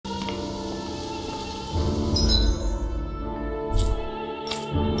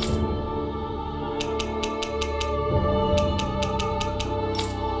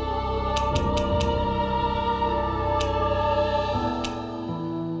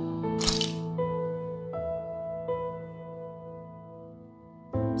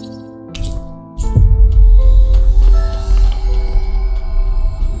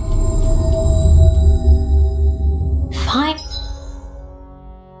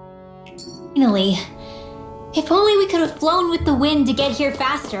Finally. If only we could have flown with the wind to get here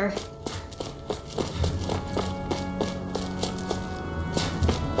faster.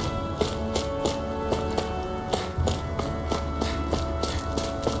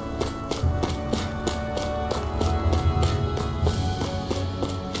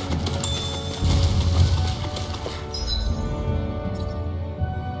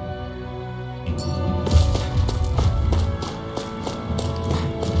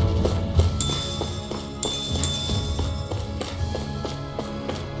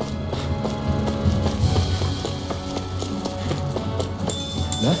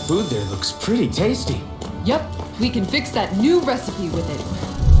 That food there looks pretty tasty. Yep, we can fix that new recipe with it.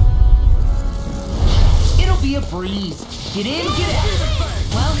 It'll be a breeze. Get in, get out.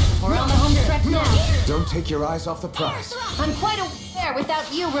 Well, we're on the home stretch now. Don't take your eyes off the prize. I'm quite aware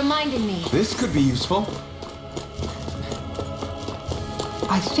without you reminding me. This could be useful.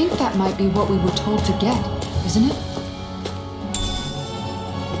 I think that might be what we were told to get, isn't it?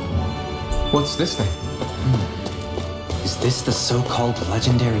 What's this thing? Is this the so-called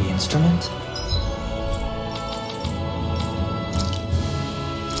legendary instrument?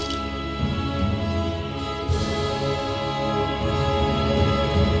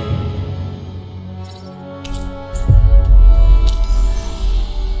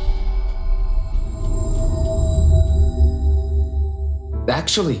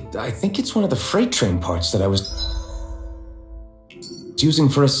 Actually, I think it's one of the freight train parts that I was using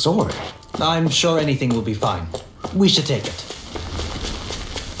for a sword. I'm sure anything will be fine. We should take it.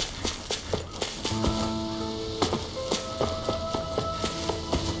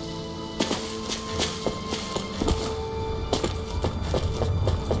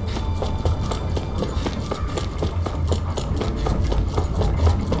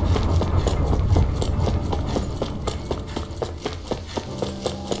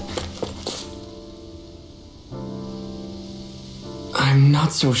 I'm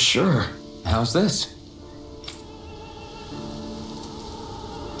not so sure. How's this?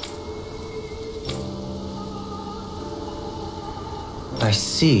 I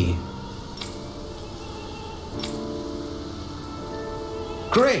see.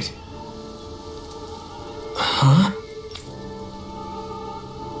 Great! Huh?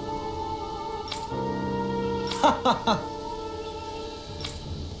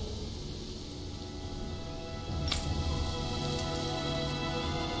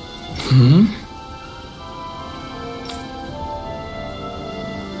 Hmm?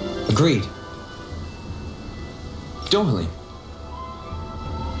 Agreed. Totally.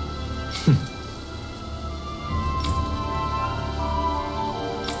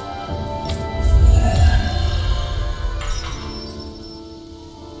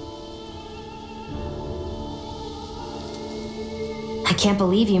 I can't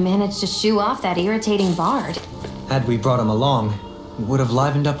believe you managed to shoo off that irritating bard. Had we brought him along, it would have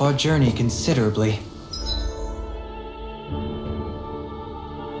livened up our journey considerably.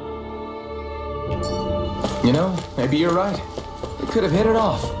 You know, maybe you're right. We could have hit it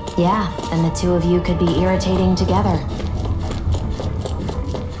off. Yeah, and the two of you could be irritating together.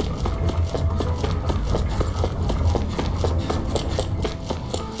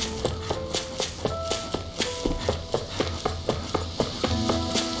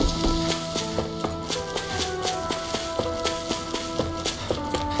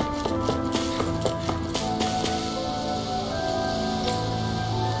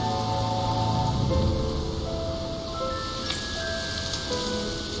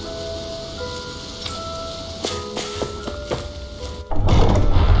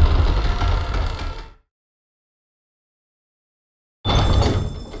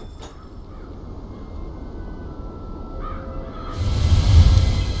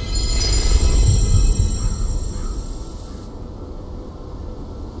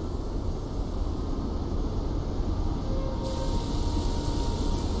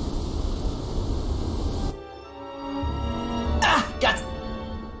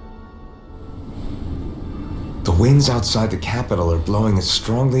 The winds outside the capital are blowing as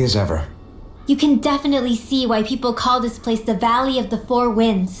strongly as ever. You can definitely see why people call this place the Valley of the Four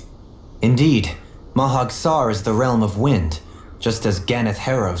Winds. Indeed, Mahag Sar is the realm of wind, just as Ganeth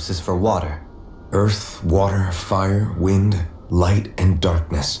Heros is for water. Earth, water, fire, wind, light, and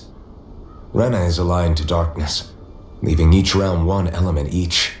darkness. Rena is aligned to darkness, leaving each realm one element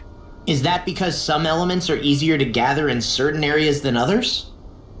each. Is that because some elements are easier to gather in certain areas than others?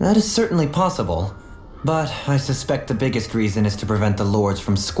 That is certainly possible, but I suspect the biggest reason is to prevent the lords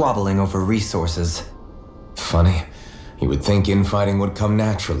from squabbling over resources. Funny. You would think infighting would come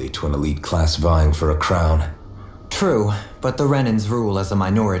naturally to an elite class vying for a crown. True, but the Renans rule as a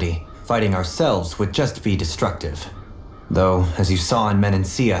minority, fighting ourselves would just be destructive. Though, as you saw in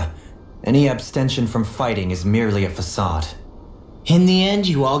Menancia, any abstention from fighting is merely a facade. In the end,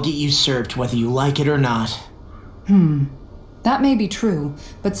 you all get usurped whether you like it or not. That may be true,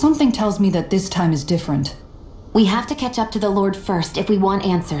 but something tells me that this time is different. We have to catch up to the Lord first if we want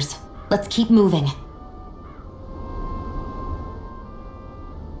answers. Let's keep moving.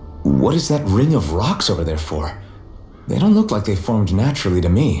 What is that ring of rocks over there for? They don't look like they formed naturally to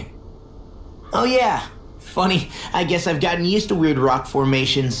me. Oh yeah. Funny, I guess I've gotten used to weird rock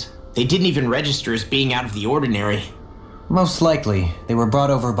formations. They didn't even register as being out of the ordinary. Most likely, they were brought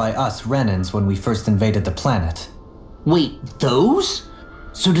over by us Renans when we first invaded the planet. Wait, those?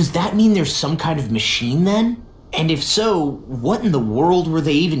 So does that mean there's some kind of machine then? And if so, what in the world were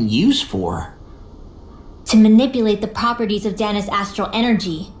they even used for? To manipulate the properties of Dana's astral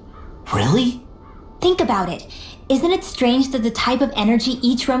energy. Really? Think about it. Isn't it strange that the type of energy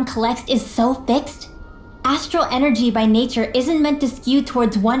each realm collects is so fixed? Astral energy by nature isn't meant to skew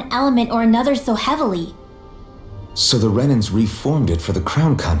towards one element or another so heavily. So the Renans reformed it for the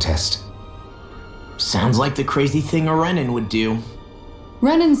crown contest. Sounds like the crazy thing a Renan would do.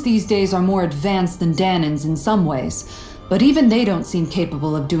 Renans these days are more advanced than Danans in some ways, but even they don't seem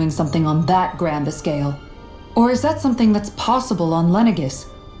capable of doing something on that grand a scale. Or is that something that's possible on Lenegis?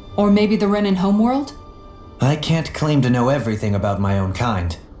 Or maybe the Renan homeworld? I can't claim to know everything about my own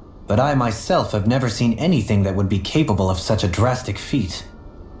kind, but I myself have never seen anything that would be capable of such a drastic feat.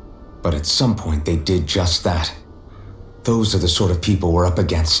 But at some point they did just that. Those are the sort of people we're up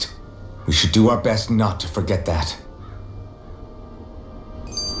against. We should do our best not to forget that.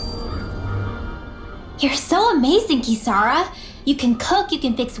 You're so amazing, Kisara. You can cook, you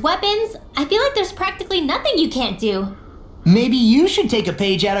can fix weapons. I feel like there's practically nothing you can't do. Maybe you should take a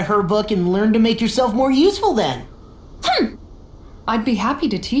page out of her book and learn to make yourself more useful then. I'd be happy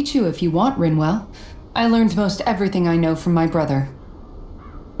to teach you if you want, Rinwell. I learned most everything I know from my brother.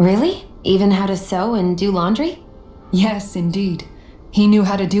 Really? Even how to sew and do laundry? Yes, indeed. He knew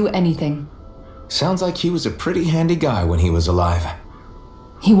how to do anything. Sounds like he was a pretty handy guy when he was alive.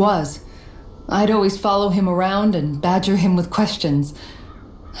 He was. I'd always follow him around and badger him with questions.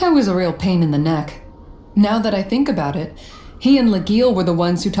 I was a real pain in the neck. Now that I think about it, he and Legil were the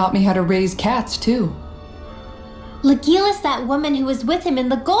ones who taught me how to raise cats, too. Legil is that woman who was with him in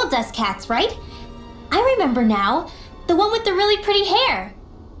the Gold Dust Cats, right? I remember now. The one with the really pretty hair.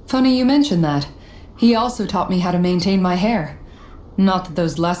 Funny you mention that. He also taught me how to maintain my hair. Not that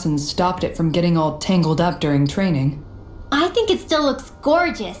those lessons stopped it from getting all tangled up during training. I think it still looks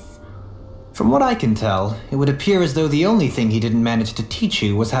gorgeous. From what I can tell, it would appear as though the only thing he didn't manage to teach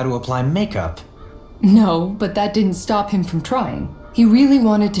you was how to apply makeup. No, but that didn't stop him from trying. He really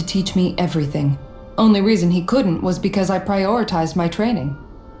wanted to teach me everything. Only reason he couldn't was because I prioritized my training.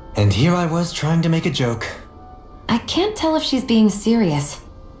 And here I was trying to make a joke. I can't tell if she's being serious.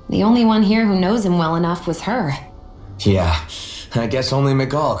 The only one here who knows him well enough was her. Yeah, I guess only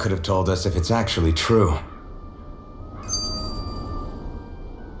Miguel could have told us if it's actually true.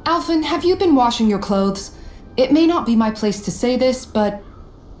 Alphen, have you been washing your clothes? It may not be my place to say this, but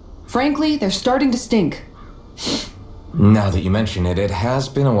frankly, they're starting to stink. Now that you mention it, it has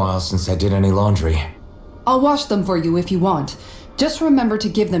been a while since I did any laundry. I'll wash them for you if you want. Just remember to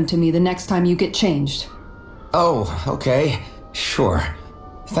give them to me the next time you get changed. Oh, okay. Sure.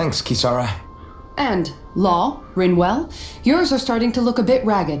 Thanks, Kisara. And, Law, Rinwell, yours are starting to look a bit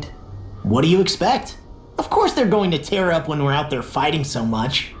ragged. What do you expect? Of course they're going to tear up when we're out there fighting so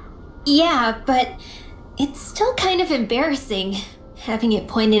much. Yeah, but it's still kind of embarrassing, having it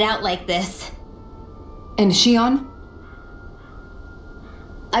pointed out like this. And Shion?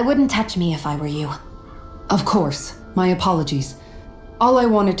 I wouldn't touch me if I were you. Of course. My apologies. All I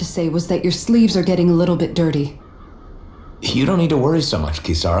wanted to say was that your sleeves are getting a little bit dirty. You don't need to worry so much,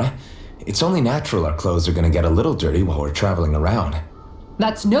 Kisara. It's only natural our clothes are gonna get a little dirty while we're traveling around.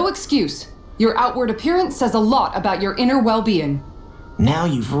 That's no excuse. Your outward appearance says a lot about your inner well-being. Now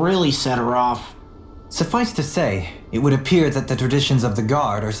you've really set her off. Suffice to say, it would appear that the traditions of the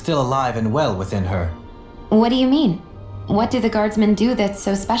Guard are still alive and well within her. What do you mean? What do the guardsmen do that's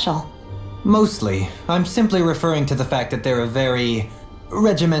so special? Mostly, I'm simply referring to the fact that they're a very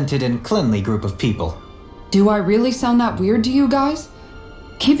regimented and cleanly group of people. Do I really sound that weird to you guys?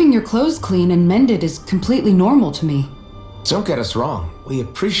 Keeping your clothes clean and mended is completely normal to me. Don't get us wrong. We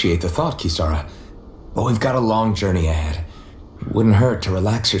appreciate the thought, Kisara. But we've got a long journey ahead. It wouldn't hurt to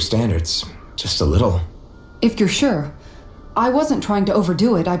relax your standards. Just a little. If you're sure. I wasn't trying to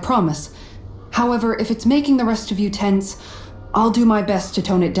overdo it, I promise. However, if it's making the rest of you tense, I'll do my best to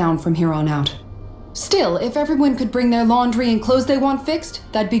tone it down from here on out. Still, if everyone could bring their laundry and clothes they want fixed,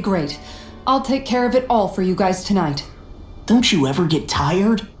 that'd be great. I'll take care of it all for you guys tonight. Don't you ever get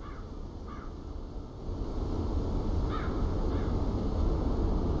tired?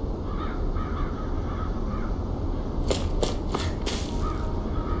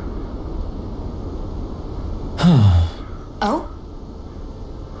 Oh?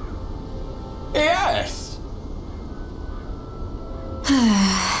 Yes!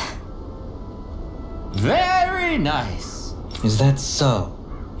 Very nice. Is that so?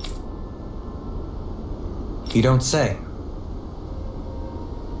 You don't say.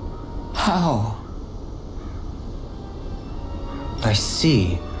 How? I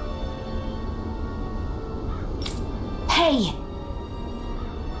see. Hey!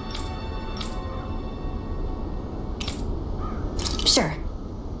 Sure.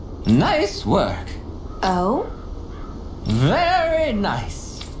 Nice work. Oh? Very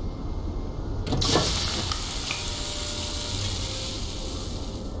nice.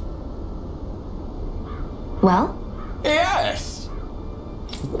 Well? Yes.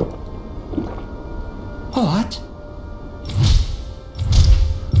 What?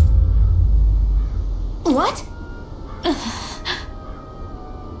 What?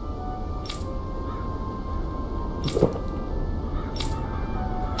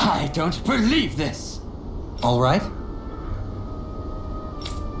 I don't believe this. All right?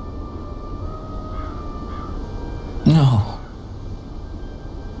 No.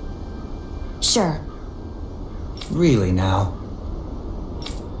 Sure. Really now?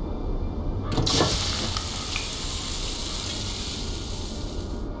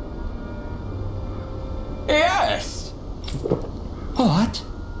 Yes. What?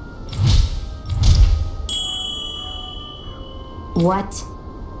 What?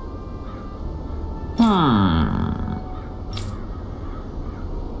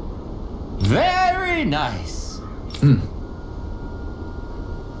 Very nice.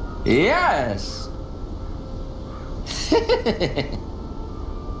 Yes.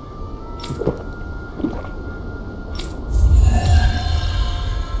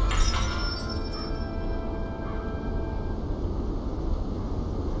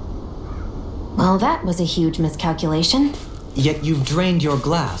 Well, that was a huge miscalculation. Yet you've drained your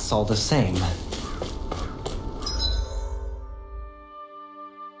glass all the same.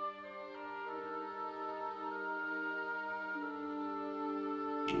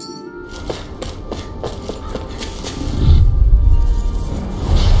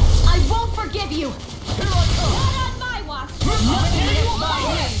 I won't forgive you! Not on my watch! Nothing is my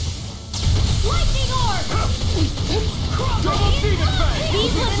name! Lightning orb! Double demon fang!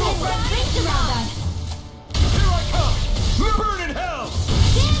 These limited rings around us! Here I come! Burn in hell!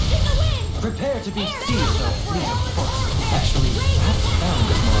 Dance in the wind! Prepare to be seized or fleet of foot. Actually, perhaps found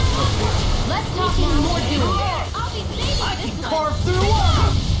is more appropriate. Let's talk now. More doom. I'll be saving I this can one. carve through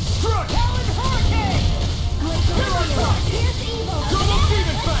armor! Struck! Helen Hurricane! Here's evil. Double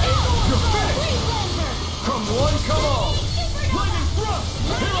demon fang! You're finished! Freeze Lancer. Come one, come all! Lightning thrust!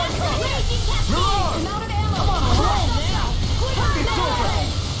 Here I come! Raging Cascade. You're on! I'm out of ammo. Come on, roll now. Perfect silver!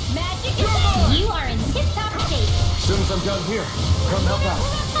 Magic is you are in tip-top shape. Soon as I'm done here, come help out.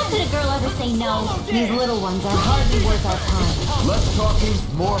 How could a girl ever say no? These little ones are hardly worth our time. Less talking,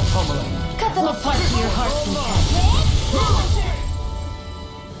 more pummeling. Cut them apart to your heart's content.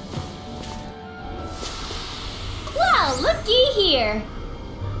 Well, looky here.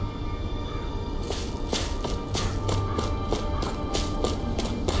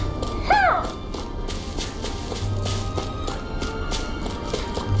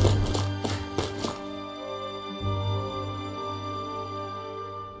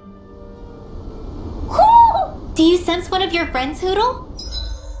 Do you sense one of your friends, Hoodle?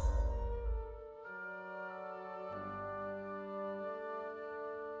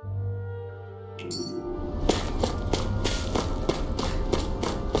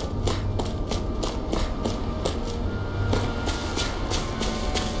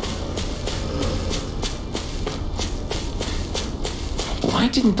 Why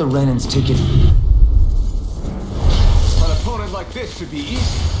didn't the Renans take it? An opponent like this should be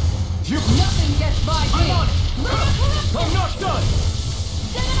easy. You... Nothing gets by me! I'm on it! I'm not done!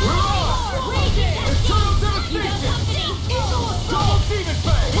 We're on! Eternal devastation! Double demon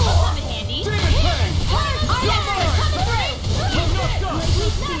fang! Demon fang! You're mine! I'm not done!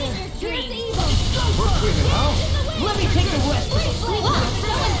 We're cleaning now. Let me take the rest.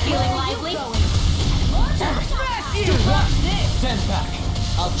 Someone's feeling lively. Smash you! Watch this! Stand back.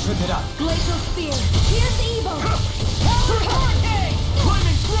 I'll trip it up. Glacial Spear. Here's Evo. Hurricane!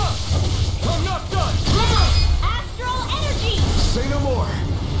 Lightning thrust! I'm not done! Astral Energy. Say no more.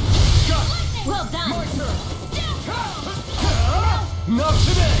 Got it! Well done. My turn. Not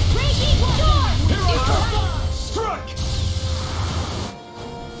today. Raging storm. Here I come. Strike.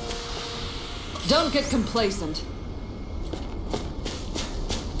 Don't get complacent.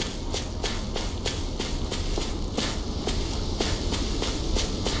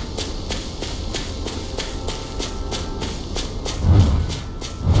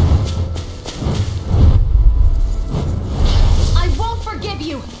 I won't forgive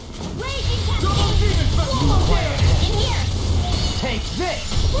you. Raging Double cascade. demon festival. In here. Take this!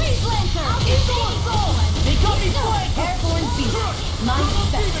 Freeze lancer. Into a soul. They got me flanked! Airborne beast. My Double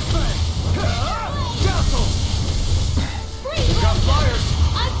best. demon fang. Dazzle. Freeze Got lancer. fires.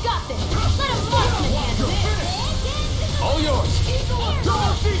 I've got this. Let a marksman handle it. All yours.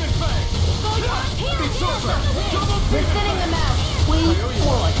 Double demon fang. It's over. Double We're demon thinning them out.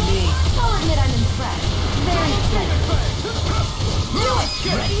 More like me. I'll admit I'm impressed. Very impressed.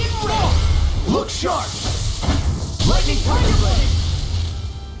 fang. Ready and roll! Look sharp. Lightning Tiger Blade!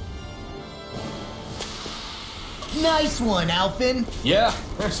 Nice one, Alphin! Yeah,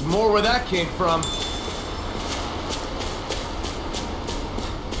 there's more where that came from.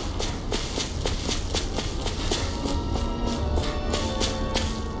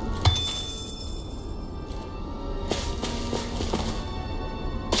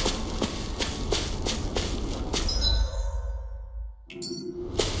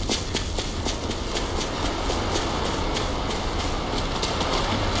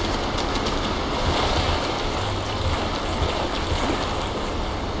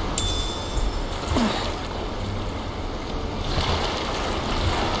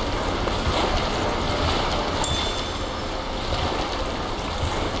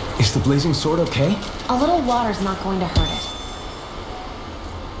 Is the blazing sword okay? A little water's not going to hurt it.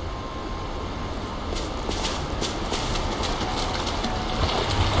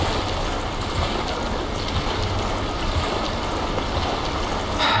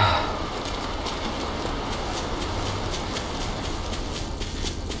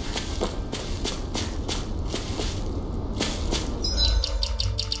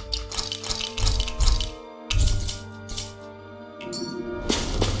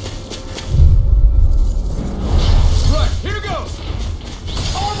 Right, here goes.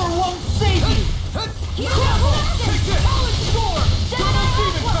 Armor won't save you! Take this. Storm. Double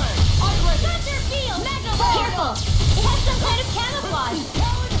demon fang. Careful! It has some kind of camouflage!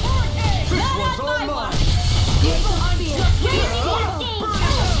 This one's all mine. Storm.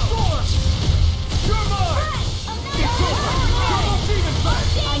 You're mine. It's over. Double demon fang.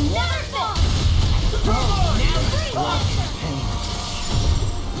 I never fit! You're mine.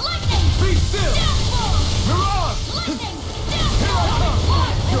 Lightning! Be still. You're on. Lightning! Here I come.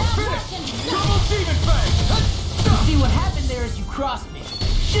 You're finished. Double demon fang. See what happened there as you crossed me.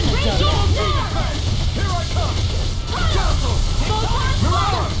 Shouldn't have done Double that. demon fang. Here I come. Dazzle. You're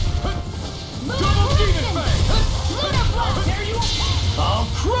on. Double demon fang. There you are! I'll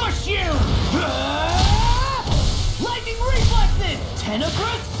crush you! Lightning reflexes!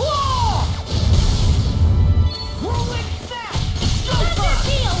 Tenebrous claw! Whirling snap! Joker!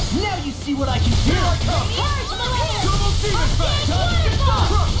 Now you see what I can do! Here I come. Double demon fang.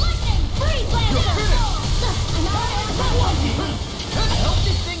 You're finished. I hope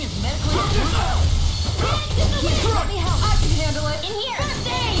this thing is medically approved. I can handle it. In here. First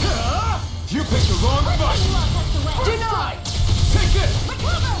aid. You picked the wrong fight. Denied! Take it.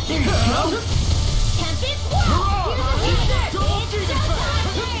 There you go! Tempest. You're on. Here's the Double demon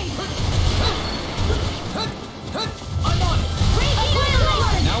fang. I'm on it!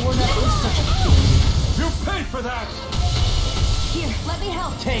 Now we're not in such a You paid for that. Here, let me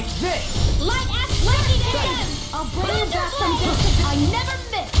help. Take this! Light axe lightning again. I'll bring you back some distance. I never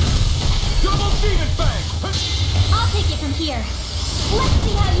miss. Double demon fang. I'll take it from here. Let's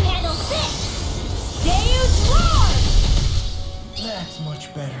see how you handle this. Deus Roar. That's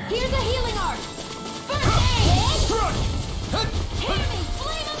much better. Here's a healing art. First aid. Strike. Hammy,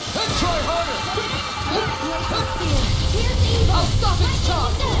 flame of Try harder. Here's evil. I'll stop its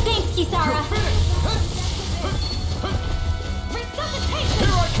charge. Thanks, Kisara. Finish. Resuscitation.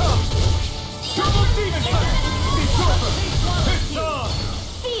 Here I come. Double demon fang. It's over. It's on.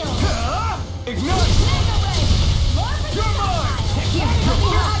 Seal. Ignite. Mega ray. More You're mine. Here, let me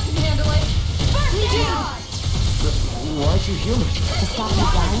help. I can handle it. First aid. Why'd you heal me? To stop me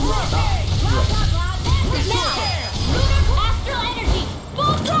dying? Now, lunar astral energy.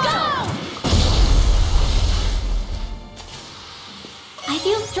 Full throttle. I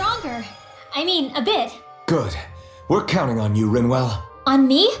feel stronger. I mean, a bit. Good. We're counting on you, Rinwell. On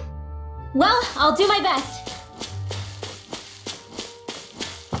me? Well, I'll do my best.